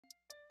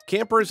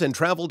Campers and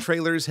travel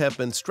trailers have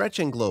been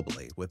stretching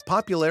globally, with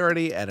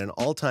popularity at an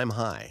all-time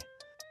high.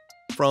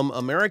 From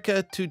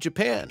America to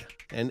Japan,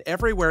 and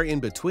everywhere in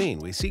between,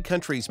 we see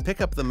countries pick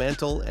up the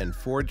mantle and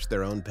forge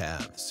their own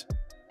paths.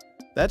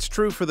 That's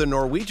true for the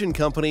Norwegian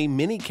company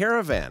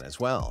minicaravan as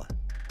well.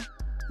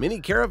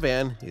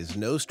 minicaravan is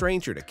no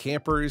stranger to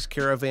campers,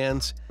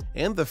 caravans,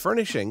 and the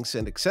furnishings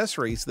and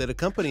accessories that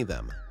accompany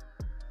them.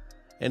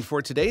 And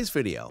for today's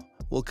video,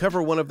 we'll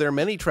cover one of their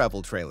many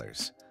travel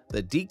trailers,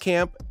 the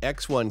Decamp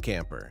X1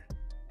 Camper.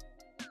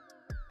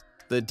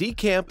 The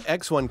Decamp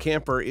X1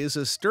 Camper is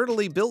a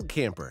sturdily built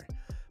camper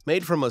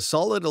made from a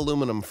solid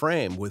aluminum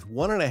frame with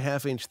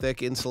 1.5-inch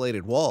thick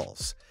insulated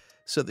walls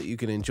so that you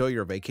can enjoy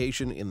your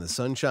vacation in the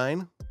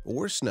sunshine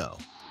or snow.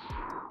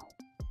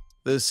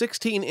 The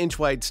 16-inch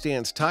wide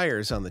stance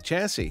tires on the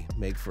chassis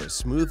make for a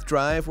smooth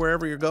drive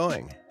wherever you're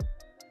going.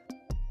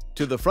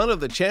 To the front of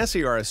the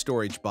chassis are a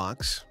storage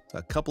box,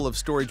 a couple of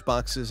storage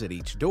boxes at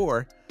each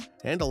door,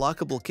 and a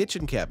lockable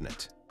kitchen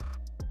cabinet.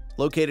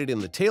 Located in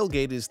the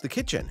tailgate is the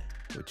kitchen,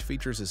 which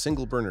features a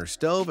single-burner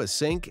stove, a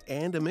sink,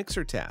 and a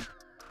mixer tap.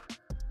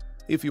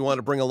 If you want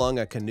to bring along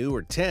a canoe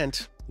or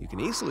tent, you can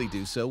easily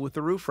do so with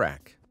the roof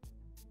rack.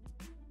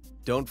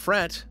 Don't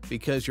fret,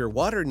 because your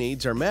water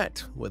needs are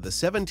met with a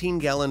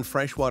 17-gallon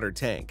freshwater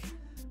tank,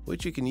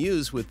 which you can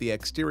use with the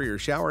exterior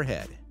shower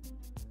head.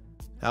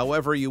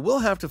 However, you will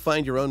have to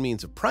find your own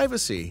means of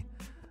privacy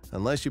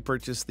unless you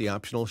purchase the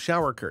optional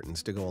shower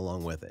curtains to go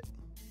along with it.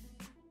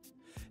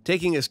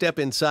 Taking a step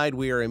inside,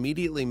 we are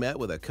immediately met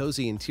with a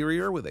cozy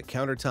interior with a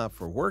countertop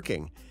for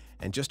working,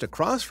 and just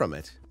across from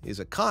it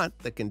is a cot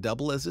that can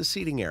double as a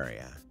seating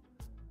area.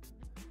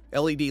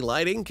 LED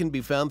lighting can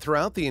be found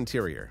throughout the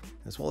interior,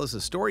 as well as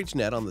a storage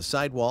net on the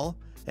side wall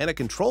and a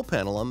control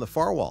panel on the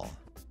far wall.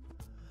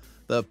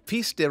 The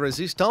piece de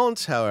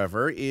resistance,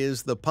 however,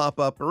 is the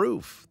pop-up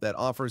roof that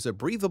offers a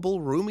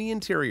breathable, roomy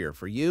interior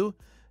for you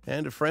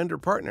and a friend or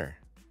partner.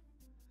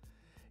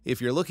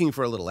 If you're looking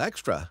for a little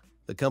extra,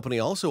 the company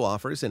also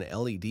offers an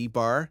LED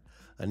bar,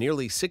 a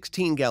nearly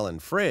 16-gallon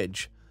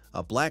fridge,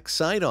 a black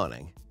side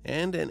awning,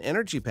 and an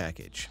energy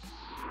package.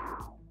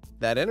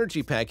 That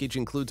energy package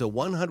includes a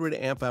 100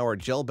 amp-hour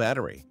gel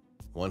battery,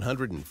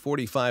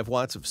 145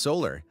 watts of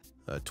solar,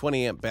 a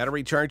 20-amp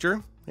battery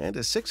charger, and a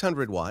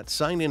 600-watt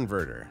sine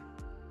inverter.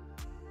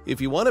 If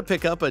you want to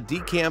pick up a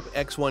Decamp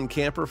X1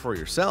 Camper for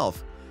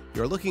yourself,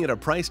 you're looking at a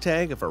price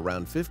tag of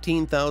around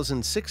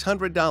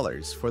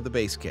 $15,600 for the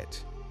base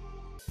kit.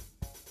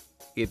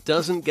 It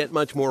doesn't get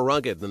much more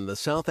rugged than the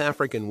South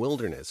African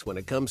wilderness when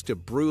it comes to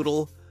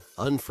brutal,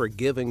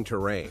 unforgiving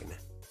terrain.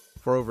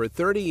 For over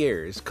 30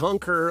 years,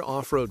 Conqueror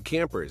off-road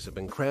campers have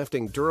been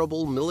crafting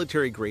durable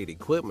military-grade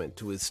equipment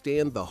to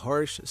withstand the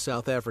harsh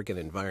South African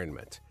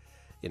environment.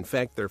 In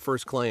fact, their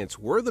first clients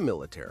were the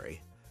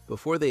military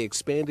before they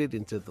expanded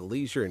into the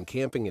leisure and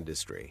camping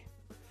industry.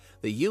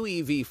 The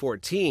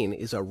UEV-14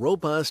 is a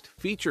robust,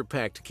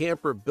 feature-packed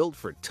camper built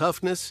for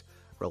toughness,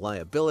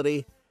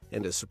 reliability,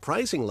 and a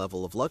surprising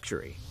level of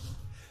luxury.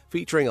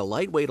 Featuring a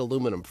lightweight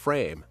aluminum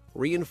frame,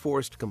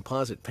 reinforced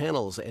composite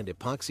panels, and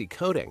epoxy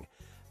coating,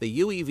 the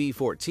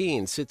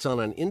UEV-14 sits on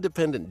an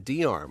independent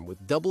D-arm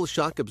with double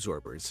shock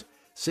absorbers,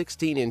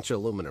 16-inch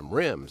aluminum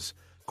rims,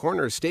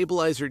 corner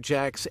stabilizer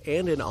jacks,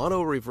 and an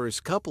auto-reverse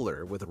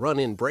coupler with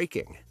run-in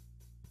braking.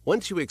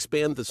 Once you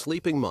expand the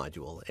sleeping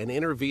module and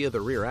enter via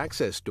the rear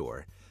access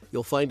door,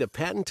 you'll find a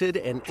patented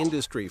and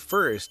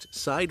industry-first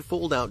side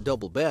fold-out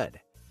double bed,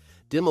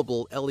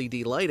 dimmable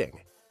LED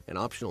lighting, an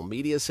optional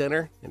media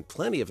center, and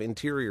plenty of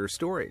interior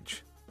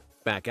storage.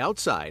 Back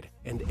outside,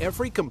 and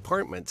every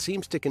compartment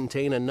seems to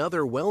contain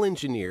another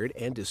well-engineered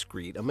and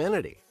discreet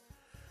amenity.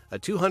 A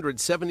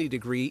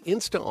 270-degree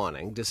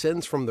Insta-awning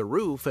descends from the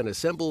roof and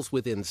assembles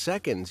within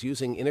seconds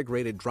using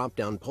integrated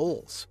drop-down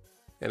poles.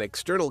 An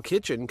external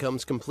kitchen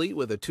comes complete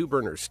with a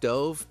 2-burner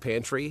stove,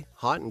 pantry,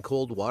 hot and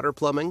cold water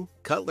plumbing,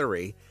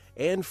 cutlery,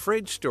 and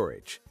fridge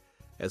storage,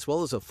 as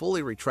well as a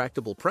fully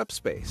retractable prep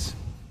space.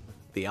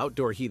 The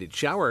outdoor heated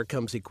shower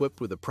comes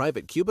equipped with a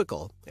private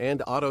cubicle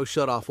and auto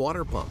shut-off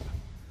water pump.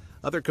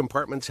 Other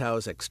compartments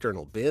house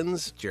external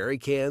bins, jerry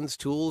cans,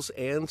 tools,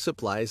 and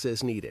supplies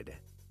as needed.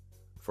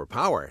 For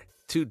power,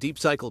 2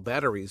 deep-cycle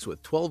batteries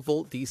with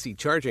 12-volt DC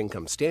charging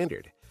come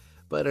standard,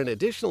 but an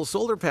additional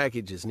solar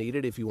package is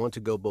needed if you want to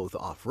go both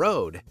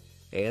off-road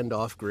and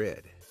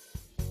off-grid.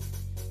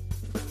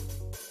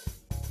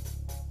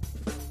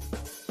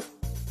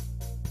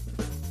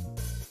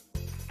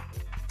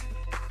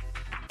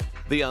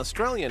 The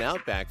Australian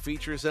outback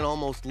features an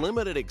almost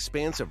limited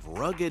expanse of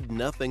rugged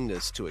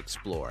nothingness to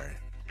explore.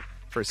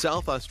 For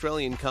South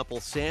Australian couple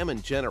Sam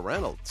and Jenna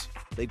Reynolds,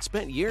 they'd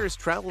spent years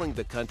traveling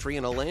the country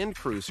in a Land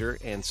Cruiser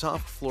and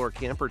soft-floor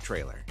camper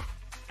trailer.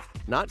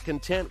 Not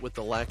content with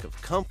the lack of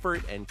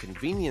comfort and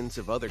convenience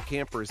of other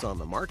campers on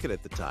the market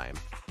at the time,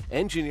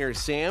 engineer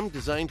Sam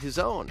designed his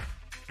own,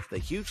 the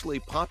hugely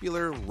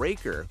popular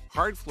Raker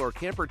hard-floor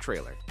camper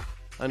trailer,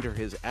 under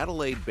his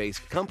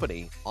Adelaide-based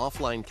company,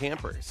 Offline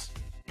Campers.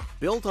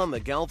 Built on the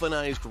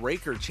galvanized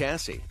Raker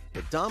chassis,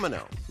 the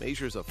Domino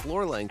measures a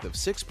floor length of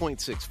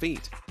 6.6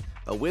 feet,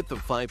 a width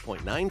of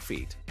 5.9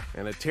 feet,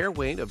 and a tare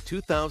weight of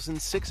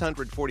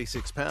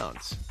 2,646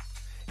 pounds.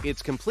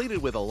 It's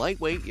completed with a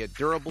lightweight yet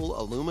durable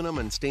aluminum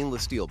and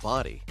stainless steel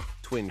body,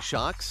 twin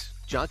shocks,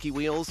 jockey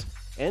wheels,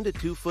 and a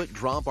 2-foot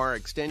drawbar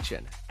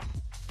extension.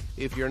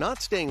 If you're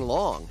not staying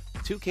long,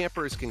 two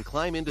campers can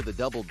climb into the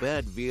double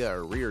bed via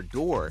a rear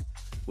door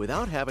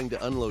without having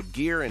to unload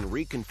gear and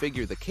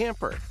reconfigure the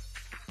camper.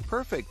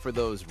 Perfect for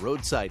those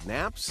roadside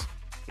naps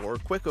or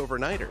quick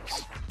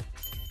overnighters.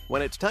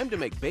 When it's time to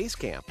make base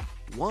camp,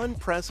 one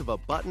press of a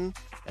button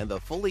and the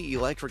fully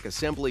electric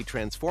assembly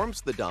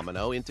transforms the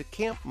Domino into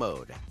camp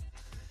mode.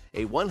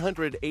 A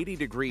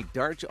 180-degree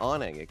Dutch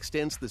awning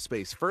extends the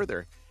space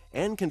further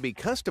and can be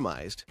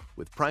customized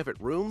with private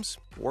rooms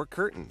or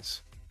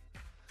curtains.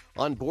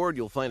 On board,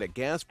 you'll find a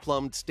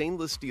gas-plumbed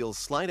stainless steel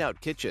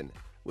slide-out kitchen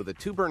with a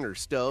 2-burner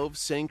stove,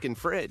 sink, and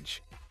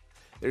fridge.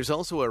 There's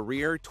also a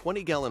rear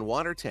 20-gallon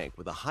water tank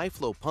with a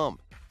high-flow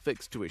pump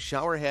fixed to a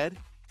shower head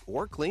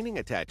or cleaning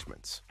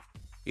attachments.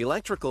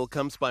 Electrical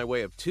comes by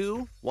way of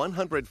two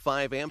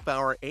 105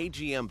 amp-hour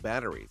AGM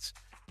batteries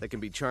that can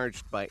be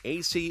charged by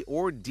AC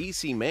or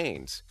DC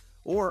mains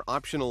or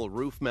optional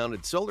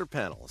roof-mounted solar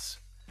panels.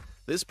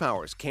 This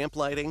powers camp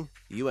lighting,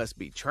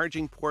 USB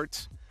charging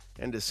ports,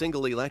 and a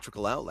single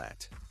electrical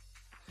outlet.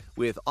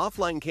 With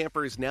offline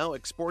campers now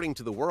exporting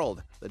to the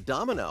world, the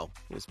Domino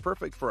is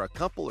perfect for a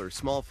couple or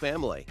small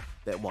family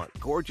that want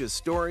gorgeous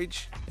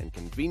storage and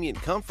convenient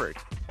comfort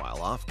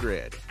while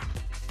off-grid.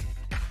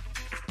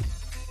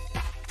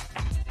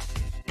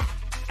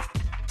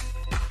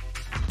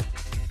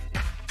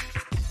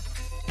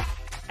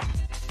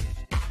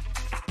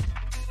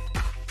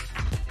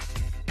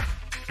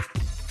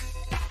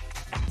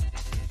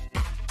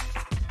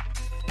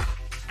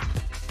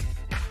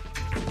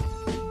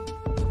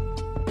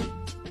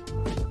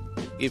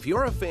 If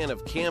you're a fan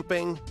of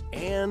camping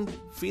and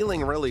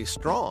feeling really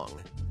strong,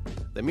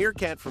 the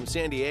MeerKat from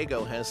San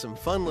Diego has some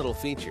fun little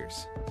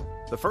features.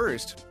 The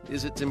first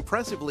is its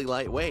impressively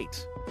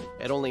lightweight.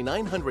 At only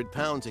 900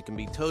 pounds, it can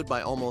be towed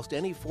by almost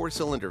any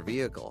 4-cylinder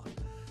vehicle.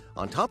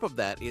 On top of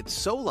that, it's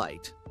so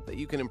light that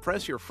you can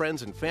impress your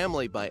friends and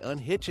family by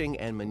unhitching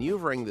and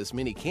maneuvering this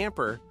mini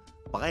camper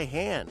by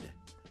hand.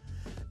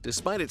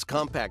 Despite its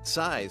compact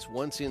size,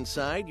 once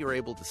inside, you're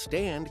able to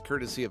stand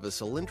courtesy of a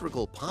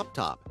cylindrical pop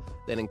top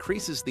that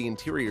increases the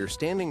interior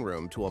standing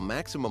room to a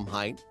maximum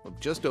height of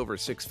just over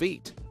 6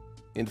 feet.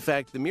 In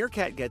fact, the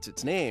MeerKat gets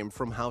its name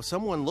from how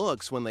someone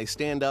looks when they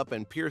stand up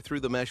and peer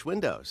through the mesh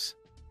windows.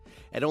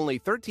 At only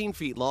 13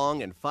 feet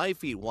long and 5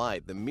 feet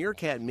wide, the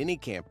MeerKat mini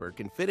camper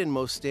can fit in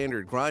most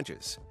standard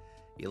garages,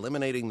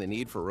 eliminating the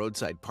need for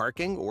roadside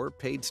parking or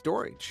paid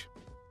storage.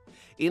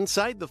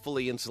 Inside the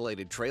fully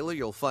insulated trailer,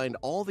 you'll find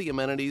all the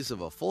amenities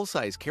of a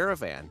full-size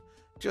Caravan,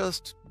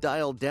 just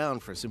dialed down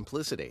for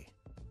simplicity.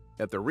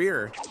 At the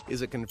rear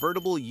is a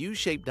convertible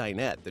U-shaped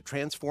dinette that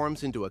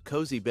transforms into a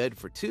cozy bed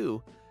for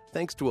two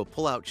thanks to a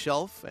pull-out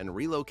shelf and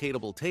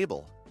relocatable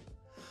table.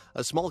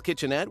 A small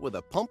kitchenette with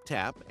a pump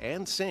tap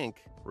and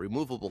sink,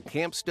 removable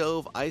camp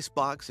stove,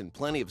 icebox, and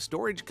plenty of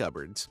storage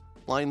cupboards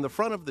line the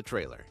front of the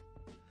trailer.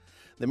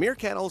 The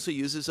MeerKat also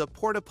uses a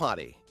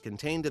porta-potty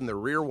contained in the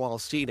rear wall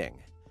seating.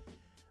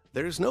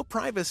 There's no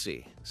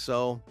privacy,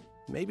 so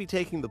maybe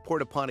taking the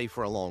porta-potty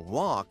for a long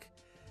walk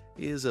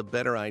is a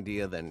better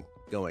idea than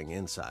going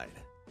inside.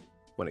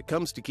 When it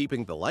comes to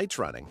keeping the lights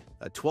running,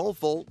 a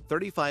 12-volt,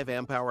 35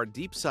 amp-hour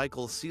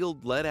deep-cycle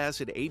sealed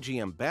lead-acid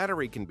AGM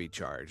battery can be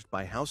charged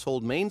by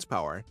household mains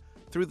power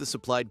through the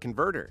supplied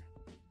converter.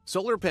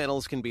 Solar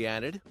panels can be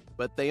added,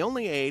 but they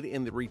only aid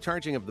in the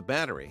recharging of the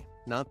battery,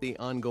 not the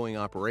ongoing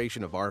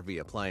operation of RV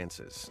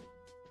appliances.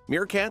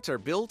 MeerKats are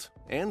built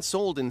and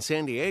sold in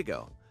San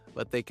Diego,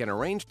 but they can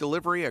arrange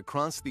delivery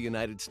across the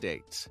United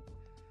States.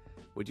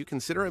 Would you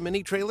consider a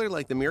mini trailer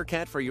like the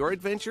MeerKat for your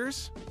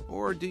adventures?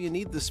 Or do you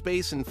need the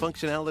space and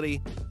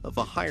functionality of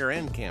a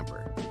higher-end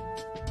camper?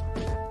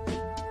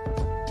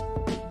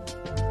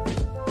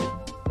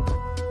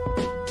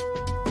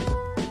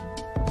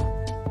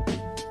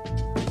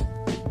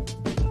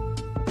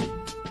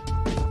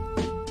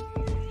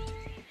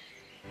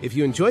 If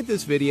you enjoyed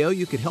this video,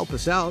 you could help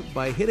us out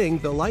by hitting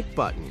the like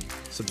button,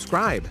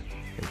 subscribe,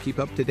 and keep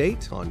up to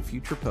date on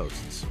future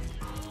posts.